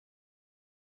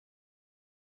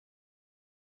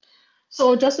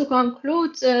 So just to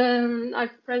conclude,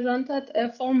 I've presented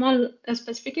a formal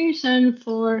specification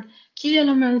for key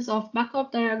elements of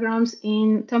backup diagrams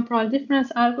in temporal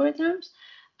difference algorithms,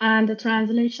 and the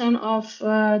translation of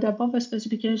the above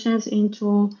specifications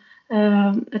into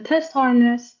a test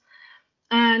harness.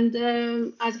 And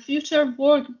as future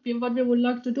work, what we would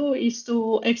like to do is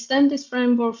to extend this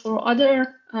framework for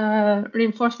other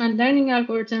reinforcement learning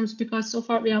algorithms, because so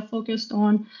far we are focused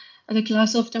on the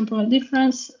class of temporal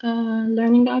difference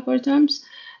learning algorithms.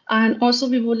 And also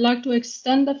we would like to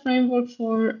extend the framework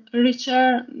for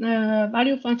richer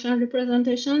value function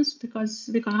representations, because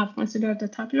we can have considered the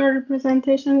tabular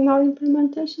representation in our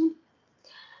implementation.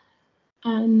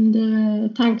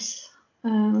 And thanks.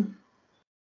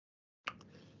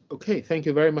 Okay, thank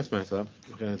you very much, Mahsa.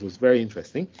 It was very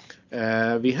interesting.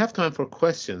 We have time for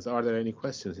questions. Are there any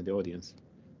questions in the audience?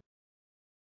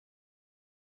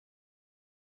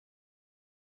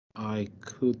 I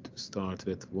could start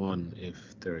with one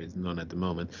if there is none at the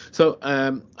moment. So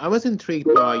I was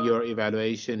intrigued by your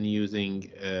evaluation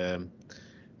using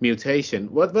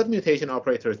mutation. What mutation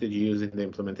operators did you use in the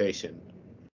implementation?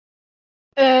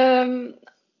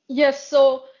 Yes,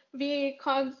 so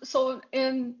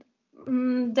in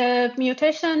the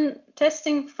mutation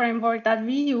testing framework that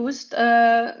we used,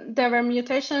 there were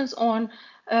mutations on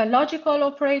logical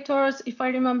operators, if I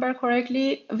remember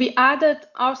correctly. We added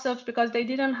ourselves, because they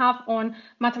didn't have on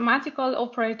mathematical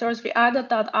operators, we added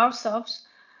that ourselves.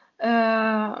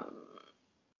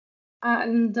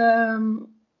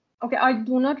 Okay, I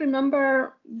do not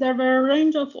remember. There were a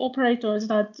range of operators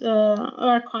that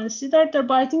are considered there,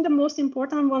 but I think the most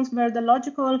important ones were the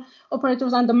logical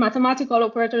operators and the mathematical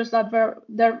operators that were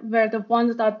the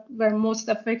ones that were most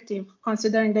effective,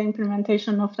 considering the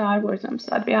implementation of the algorithms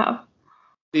that we have.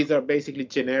 These are basically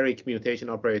generic mutation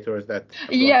operators that...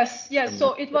 Yes.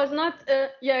 So it was not,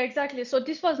 yeah, exactly. So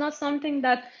this was not something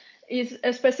that is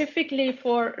specifically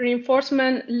for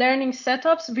reinforcement learning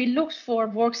setups. We looked for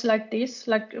works like this,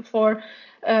 like for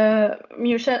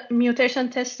mutation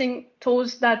testing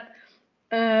tools that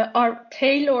are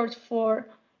tailored for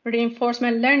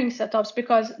reinforcement learning setups,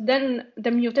 because then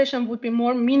the mutation would be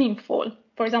more meaningful.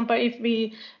 For example, if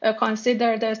we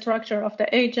consider the structure of the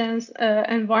agents,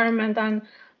 environment, and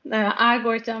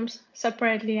algorithms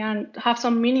separately, and have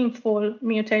some meaningful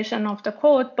mutation of the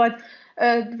code, but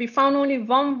we found only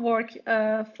one work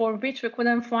for which we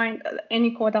couldn't find any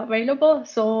code available.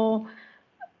 So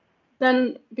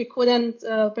then we couldn't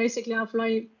basically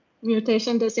apply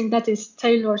mutation testing that is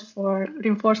tailored for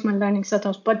reinforcement learning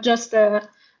setups, but just a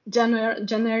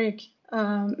generic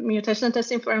mutation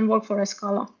testing framework for a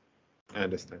Scala. I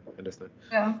understand.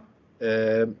 Yeah.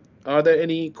 Are there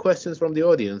any questions from the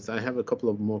audience? I have a couple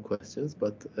of more questions,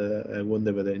 but I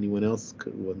wonder whether anyone else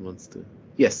wants to.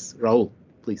 Yes, Raul,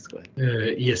 please go ahead.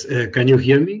 Yes, can you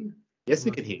hear me? Yes,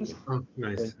 we can hear you. Oh,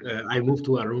 nice. I moved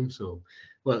to a room, so,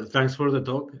 well, thanks for the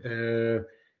talk.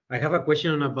 I have a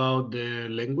question about the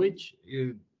language,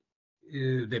 the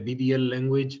BDL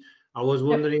language. I was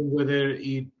wondering whether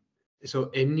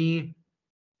any,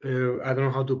 I don't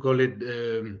know how to call it,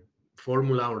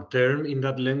 formula or term in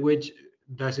that language,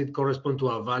 does it correspond to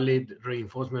a valid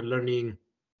reinforcement learning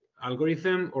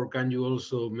algorithm, or can you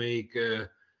also make, I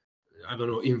don't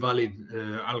know, invalid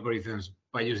algorithms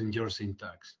by using your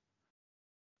syntax?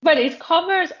 But it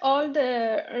covers all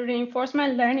the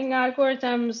reinforcement learning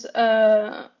algorithms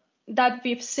that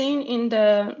we've seen in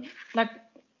the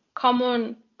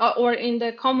common or in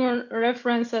the common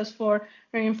references for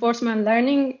reinforcement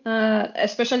learning,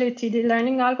 especially TD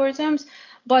learning algorithms.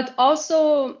 But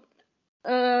also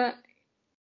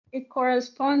it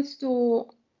corresponds to,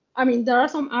 I mean, there are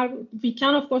some, we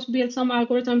can of course build some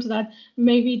algorithms that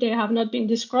maybe they have not been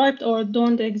described or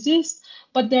don't exist,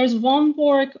 but there's one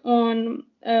work on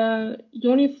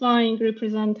unifying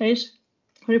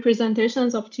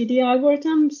representations of TD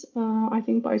algorithms, I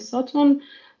think by Sutton,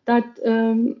 that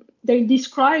they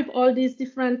describe all these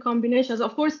different combinations.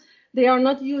 Of course, they are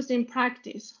not used in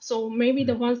practice. So maybe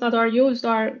the ones that are used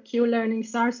are Q-learning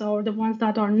SARSA, or the ones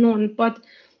that are known, but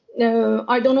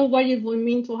I don't know what it would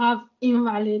mean to have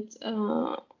invalid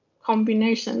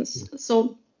combinations.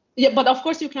 So, yeah, but of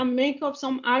course you can make up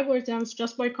some algorithms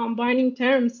just by combining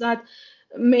terms that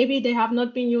maybe they have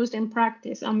not been used in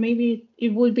practice, and maybe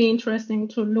it would be interesting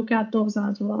to look at those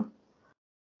as well.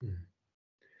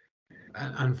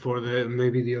 And for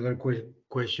maybe the other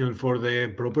question for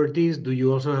the properties, do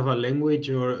you also have a language,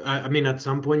 or I mean, at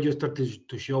some point you started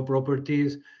to show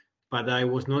properties, but I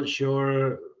was not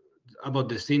sure about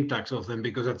the syntax of them,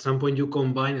 because at some point you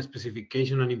combine a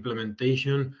specification and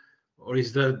implementation, or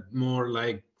is that more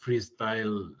like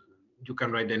freestyle? You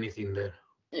can write anything there.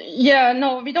 Yeah,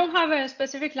 no, we don't have a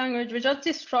specific language. We just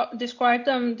describe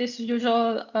them this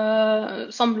usual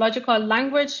some logical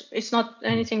language. It's not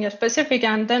anything specific,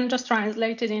 and then just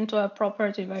translate it into a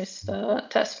property-based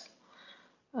test.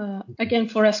 Again,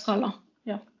 for a Scala.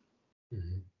 Yeah.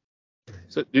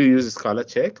 So do you use a Scala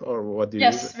check, or what do you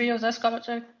use? Yes, we use a Scala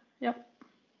check. Yeah.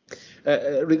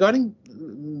 Regarding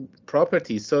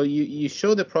properties, so you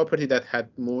show the property that had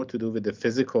more to do with the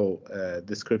physical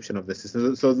description of the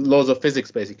system, so laws of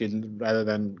physics basically, rather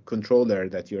than controller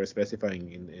that you're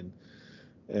specifying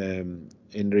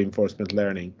in reinforcement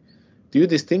learning. Do you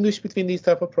distinguish between these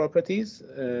type of properties?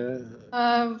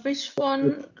 Which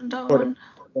one? The one?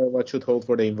 What should hold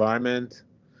for the environment?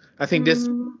 I think this.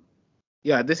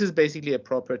 Yeah, this is basically a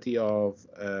property of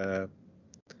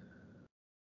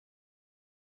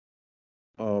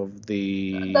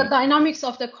the dynamics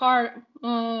of the car,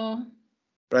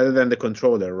 rather than the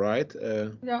controller, right?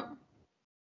 Yeah.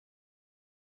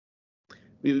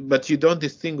 But you don't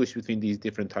distinguish between these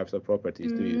different types of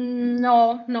properties, do you?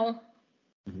 No.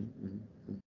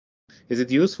 Is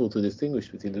it useful to distinguish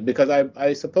between them? Because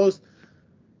I suppose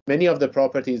many of the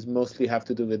properties mostly have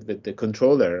to do with the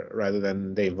controller rather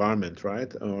than the environment,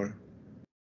 right? Or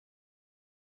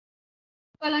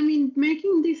well, I mean,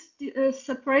 making this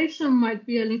separation might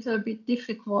be a little bit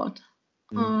difficult.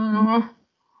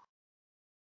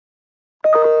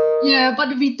 Yeah,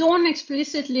 but we don't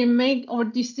explicitly make or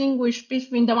distinguish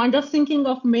between them. I'm just thinking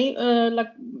of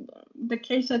like the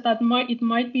case that it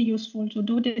might be useful to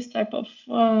do this type of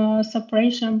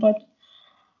separation, but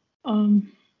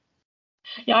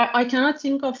yeah, I cannot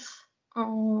think of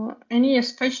any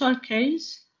special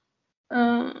case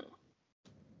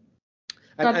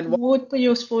that would be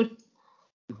useful.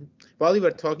 While you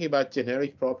were talking about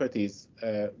generic properties,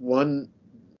 one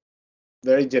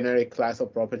very generic class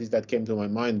of properties that came to my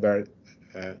mind were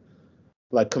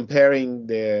like comparing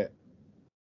the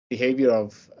behavior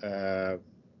of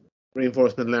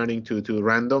reinforcement learning to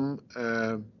random,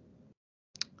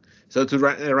 so to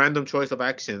a random choice of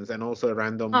actions and also a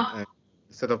random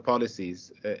set of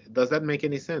policies. Does that make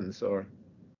any sense, or?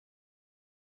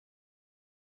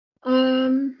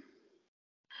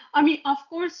 I mean, of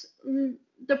course,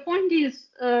 the point is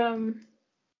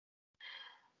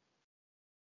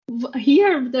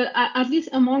here, at least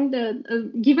among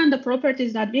the given the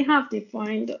properties that we have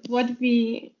defined, what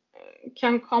we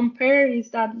can compare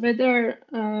is that whether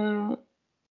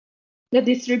the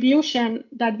distribution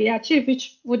that we achieve,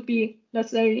 which would be,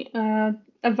 let's say,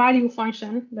 a value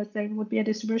function, let's say, would be a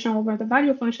distribution over the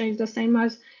value function, is the same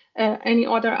as any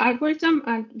other algorithm,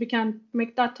 and we can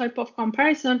make that type of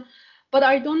comparison. But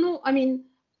I don't know, I mean,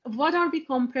 what are we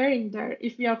comparing there?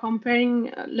 If we are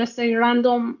comparing, let's say,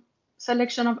 random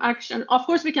selection of action, of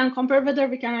course, we can compare whether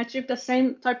we can achieve the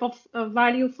same type of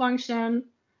value function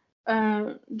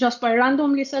just by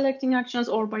randomly selecting actions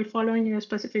or by following a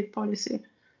specific policy.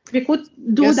 We could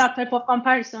do that type of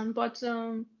comparison, but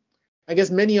I guess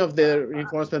many of the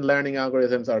reinforcement learning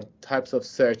algorithms are types of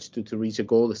search to reach a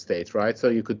goal state, right? So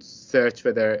you could search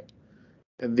whether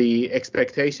the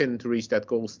expectation to reach that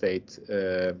goal state,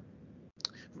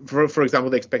 for example,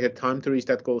 the expected time to reach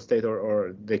that goal state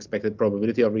or the expected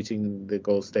probability of reaching the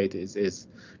goal state is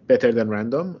better than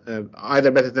random,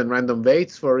 either better than random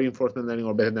weights for reinforcement learning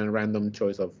or better than a random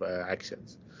choice of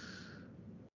actions.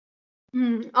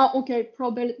 Okay,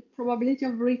 probability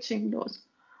of reaching those.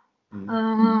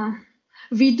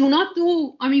 We do not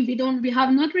do, I mean, we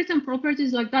have not written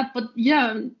properties like that, but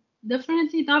yeah,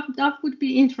 definitely that would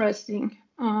be interesting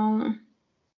to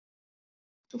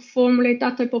formulate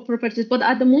that type of properties. But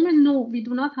at the moment, no, we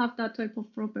do not have that type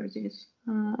of properties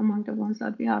among the ones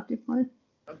that we have defined.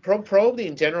 Probably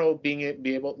in general, being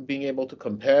able to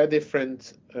compare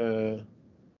different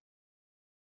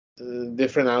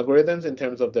algorithms in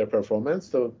terms of their performance,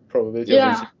 so probability of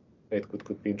reaching it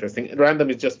could be interesting. Random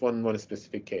is just one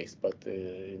specific case, but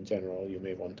in general, you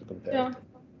may want to compare.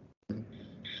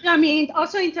 Yeah, I mean,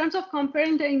 also in terms of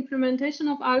comparing the implementation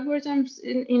of algorithms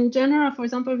in general, for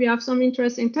example, we have some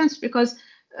interest in tests because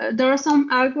there are some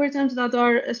algorithms that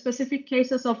are specific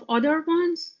cases of other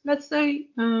ones, let's say,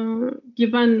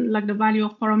 given like the value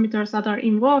of parameters that are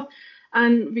involved,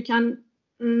 and we can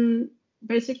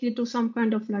basically do some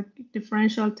kind of like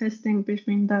differential testing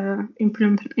between the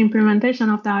implementation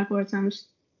of the algorithms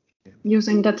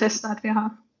using the tests that we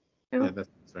have. Yeah, that's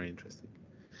very interesting.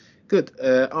 Good.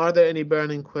 Are there any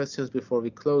burning questions before we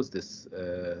close this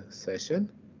session?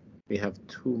 We have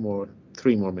 3 more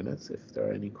minutes if there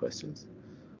are any questions.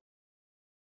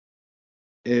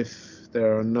 If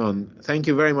there are none, thank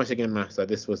you very much again, Mahsa.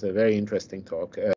 This was a very interesting talk.